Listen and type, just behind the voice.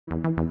All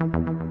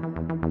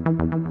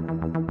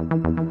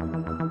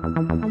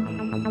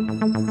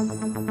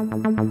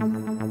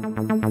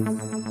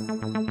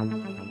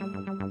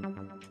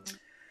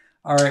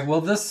right.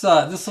 Well, this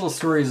little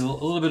story is a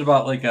little bit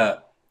about like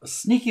a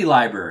sneaky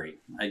library,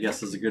 I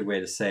guess is a good way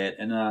to say it.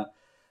 And I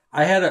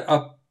had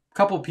a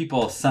couple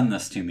people send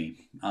this to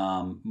me.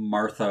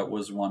 Martha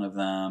was one of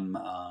them.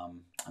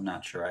 I'm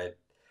not sure. I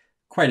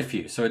quite a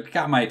few. So it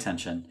got my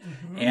attention.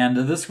 Mm-hmm. And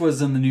this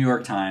was in the New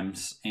York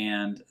Times.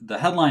 And the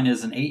headline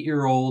is An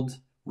 8-year-old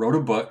wrote a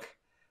book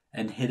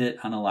and hid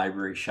it on a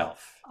library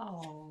shelf.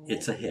 Oh.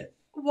 It's a hit.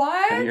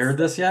 What? Have you heard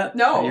this yet?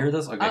 No. Have you heard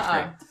this? Okay,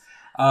 great.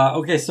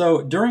 Okay,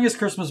 so during his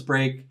Christmas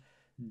break,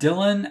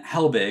 Dylan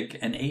Helbig,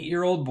 an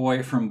 8-year-old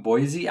boy from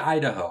Boise,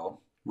 Idaho,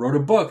 wrote a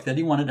book that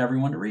he wanted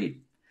everyone to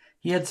read.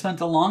 He had spent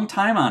a long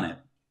time on it,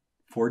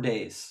 4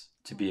 days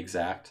to be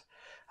exact,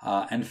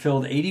 and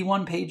filled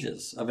 81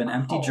 pages of an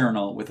empty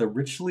journal with a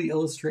richly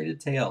illustrated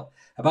tale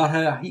about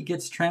how he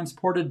gets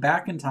transported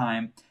back in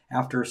time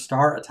after a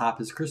star atop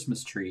his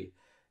Christmas tree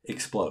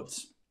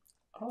explodes.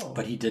 Oh.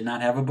 But he did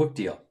not have a book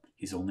deal.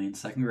 He's only in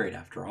 2nd grade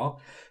after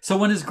all. So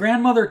when his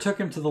grandmother took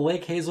him to the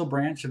Lake Hazel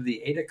branch of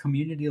the Ada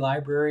Community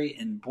Library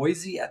in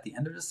Boise at the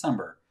end of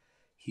December,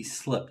 he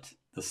slipped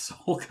the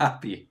sole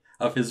copy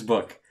of his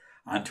book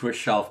onto a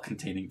shelf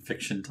containing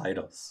fiction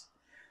titles.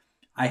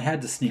 I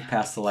had to sneak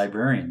past the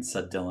librarian,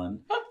 said Dylan,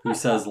 who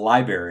says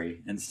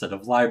library instead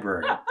of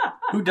library.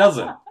 Who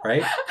doesn't,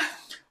 right?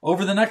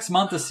 Over the next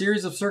month, a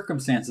series of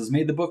circumstances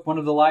made the book one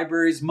of the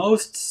library's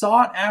most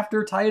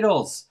sought-after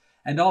titles,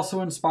 and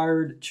also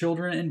inspired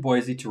children in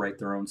Boise to write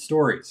their own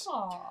stories.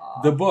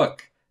 Aww. The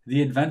book,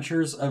 The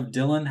Adventures of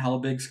Dylan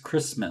Helbig's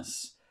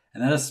Christmas,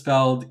 and that is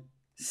spelled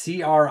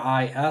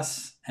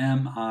Chrismis.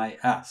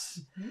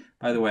 Mm-hmm.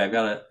 By the way, I've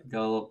got a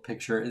little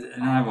picture,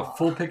 and I have a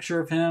full picture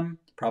of him,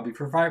 probably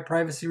for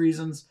privacy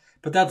reasons,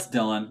 but that's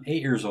Dylan,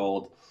 8 years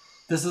old.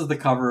 This is the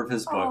cover of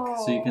his book,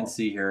 so you can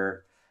see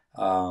here,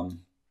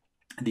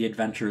 The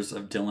Adventures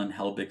of Dylan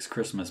Helbig's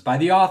Christmas, by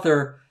the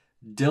author,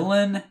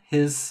 Dylan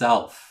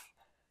himself.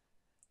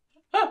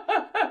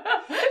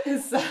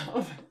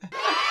 Himself.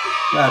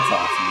 That's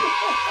awesome.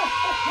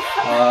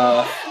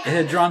 It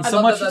had drawn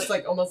so much. That's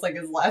like almost like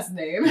his last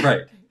name,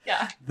 right?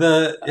 Yeah.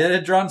 It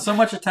had drawn so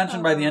much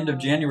attention by the end of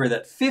January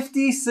that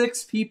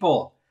 56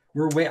 people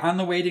were on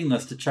the waiting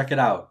list to check it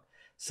out,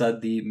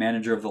 said the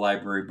manager of the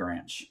library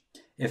branch.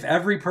 If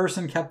every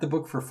person kept the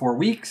book for 4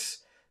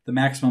 weeks, the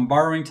maximum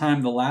borrowing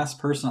time, the last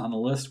person on the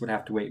list would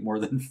have to wait more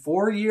than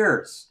 4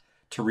 years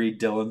to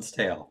read Dylan's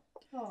tale.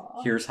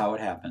 Aww. Here's how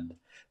it happened.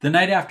 The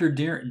night after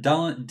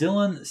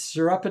Dylan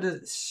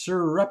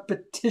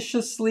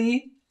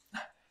surreptitiously,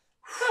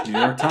 New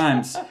York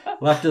Times,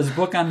 left his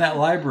book on that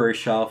library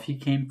shelf, he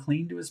came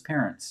clean to his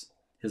parents,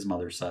 his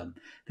mother said.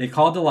 They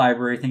called the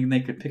library thinking they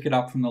could pick it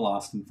up from the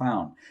lost and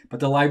found. But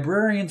the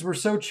librarians were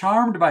so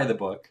charmed by the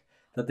book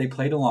that they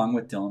played along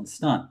with Dylan's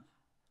stunt.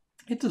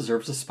 It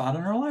deserves a spot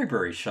on our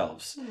library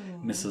shelves,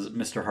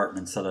 Mr.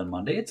 Hartman said on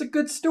Monday. It's a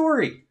good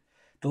story.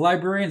 The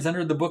librarians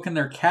entered the book in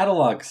their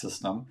catalog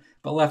system,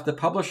 but left the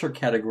publisher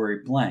category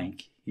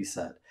blank, he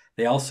said.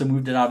 They also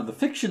moved it out of the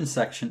fiction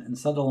section and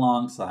set it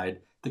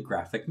alongside the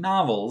graphic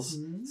novels,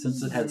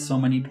 since it had so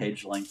many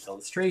page-length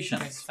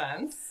illustrations. Makes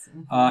sense.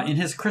 Mm-hmm. In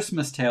his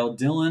Christmas tale,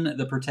 Dylan,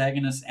 the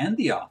protagonist and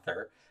the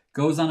author,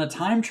 goes on a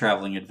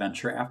time-traveling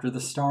adventure after the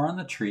star on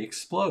the tree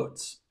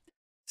explodes.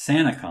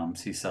 Santa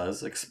comes, he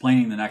says,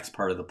 explaining the next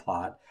part of the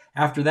plot.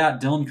 After that,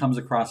 Dylan comes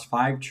across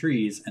 5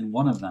 trees, and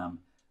one of them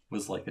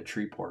was like a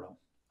tree portal.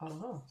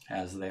 Oh.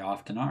 As they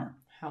often are.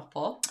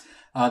 Helpful.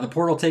 The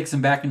portal takes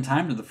him back in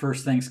time to the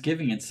first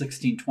Thanksgiving in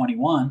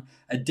 1621,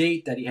 a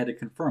date that he had to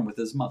confirm with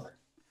his mother.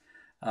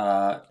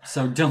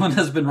 So Dylan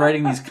has been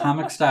writing these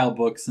comic-style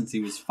books since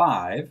he was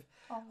 5,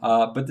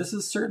 but this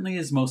is certainly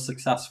his most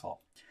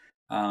successful.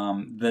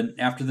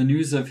 After the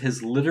news of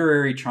his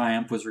literary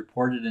triumph was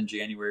reported in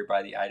January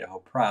by the Idaho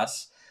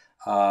Press,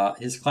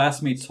 his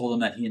classmates told him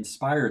that he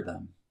inspired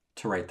them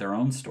to write their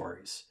own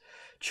stories.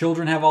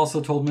 Children have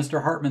also told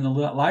Mr. Hartman, the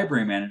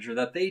library manager,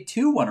 that they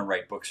too want to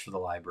write books for the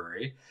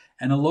library,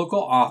 and a local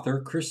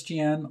author,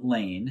 Christiane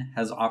Lane,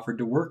 has offered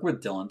to work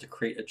with Dylan to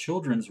create a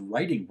children's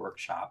writing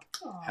workshop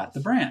at the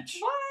branch.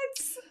 What?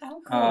 How cool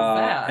is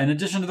that? In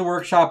addition to the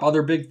workshop,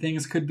 other big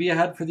things could be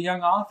ahead for the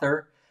young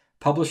author.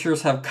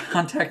 Publishers have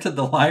contacted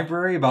the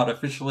library about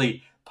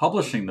officially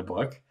publishing the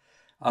book,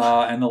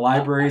 and the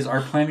libraries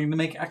are planning to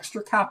make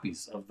extra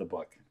copies of the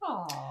book.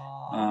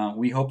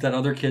 We hope that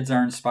other kids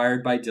are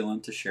inspired by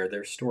Dylan to share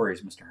their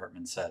stories, Mr.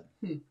 Hartman said.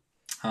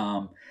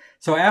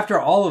 So after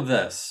all of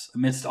this,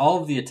 amidst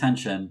all of the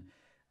attention,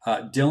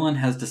 Dylan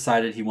has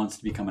decided he wants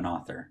to become an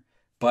author.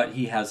 But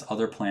he has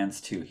other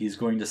plans too. He's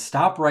going to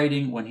stop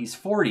writing when he's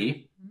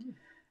 40,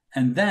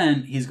 and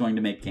then he's going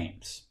to make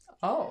games.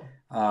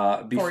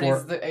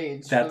 40's the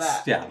age for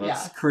that. Yeah,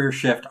 that's career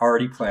shift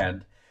already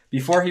planned.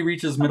 Before he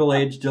reaches middle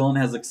age, Dylan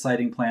has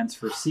exciting plans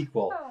for a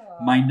sequel.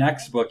 My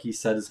next book, he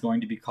said, is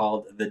going to be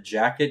called The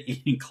Jacket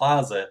Eating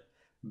Closet,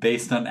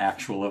 based on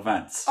actual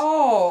events.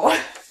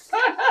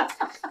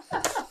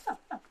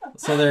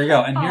 So there you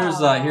go. And here's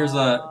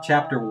a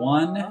chapter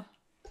 1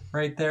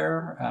 right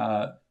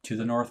there. To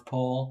the North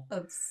Pole.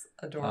 That's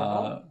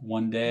adorable.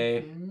 One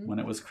day when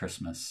it was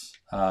Christmas.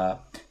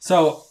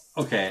 So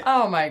okay.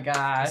 Oh my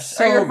gosh.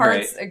 So are your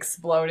hearts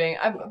exploding?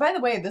 By the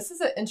way, this is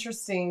an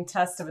interesting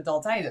test of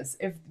adultitis.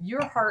 If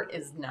your heart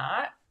is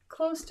not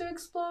close to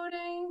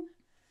exploding,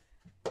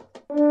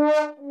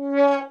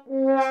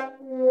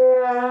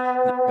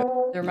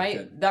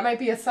 that might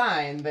be a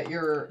sign that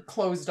you're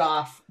closed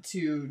off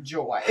to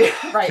joy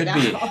right now.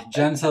 Could be.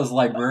 Jen says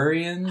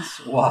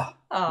librarians. Wow.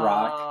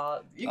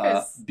 Rock. You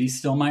guys, be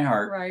still my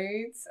heart.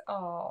 Right?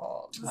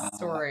 Oh, the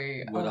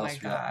story. What oh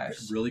else my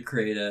gosh. Really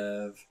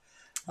creative.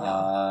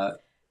 Yeah.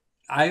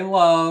 I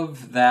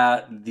love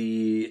that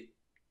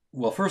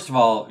well, first of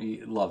all,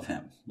 you love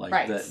him. Like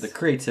right. the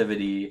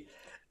creativity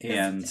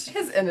and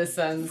his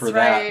innocence, for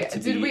right?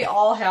 That did we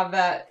all have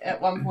that at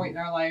one point in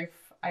our life?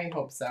 I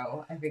hope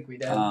so. I think we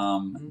did.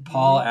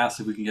 Paul asked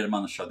if we can get him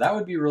on the show. That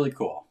would be really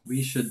cool.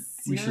 We should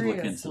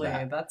look into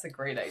that. That's a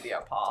great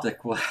idea, Paul.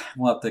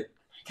 We'll have to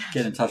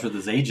get in touch with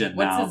his agent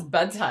now. What's his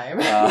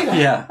bedtime?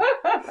 Yeah.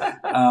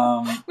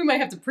 We might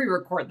have to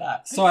pre-record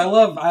that. So I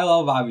love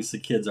obviously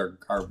kids are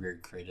very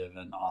creative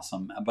and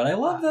awesome, but I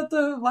love that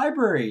the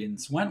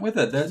librarians went with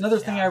it. Another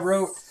thing I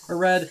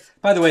read,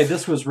 by the way,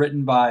 this was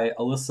written by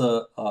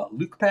Alyssa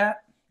Lukepat.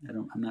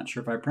 I'm not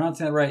sure if I'm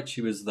pronouncing that right.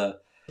 She was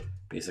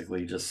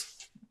basically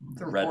just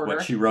read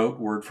what she wrote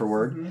word for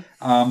word.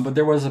 But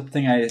there was a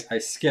thing I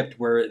skipped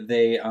where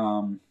the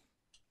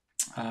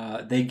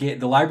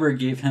library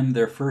gave him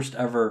their first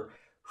ever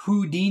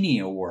who-dini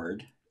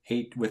award,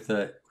 with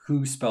the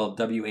Who spelled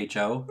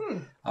WHO,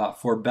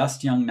 for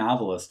Best Young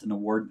Novelist, an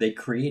award they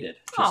created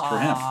just for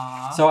him.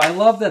 So I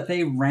love that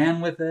they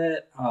ran with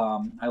it.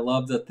 I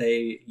love that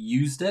they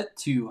used it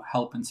to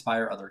help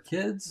inspire other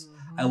kids.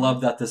 I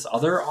love that this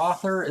other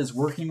author is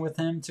working with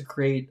him to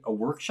create a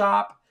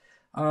workshop,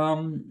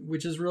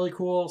 which is really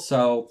cool.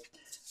 So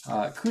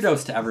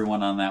kudos to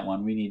everyone on that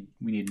one. We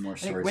need more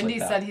stories Wendy like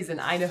that. said he's in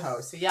Idaho,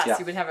 so yes,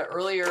 he would have an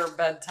earlier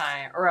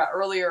bedtime or an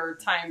earlier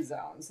time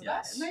zone. So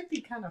that might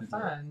be kind of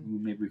fun.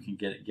 Maybe we can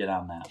get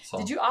on that. So.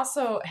 Did you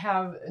also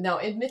have, now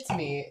admit to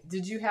me,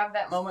 did you have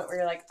that moment where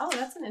you're like, oh,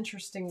 that's an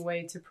interesting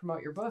way to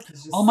promote your book?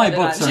 All my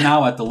books are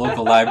now at the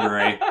local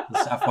library,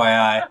 just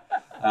FYI.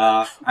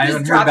 I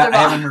haven't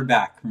heard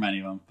back from any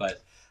of them,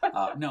 but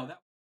no.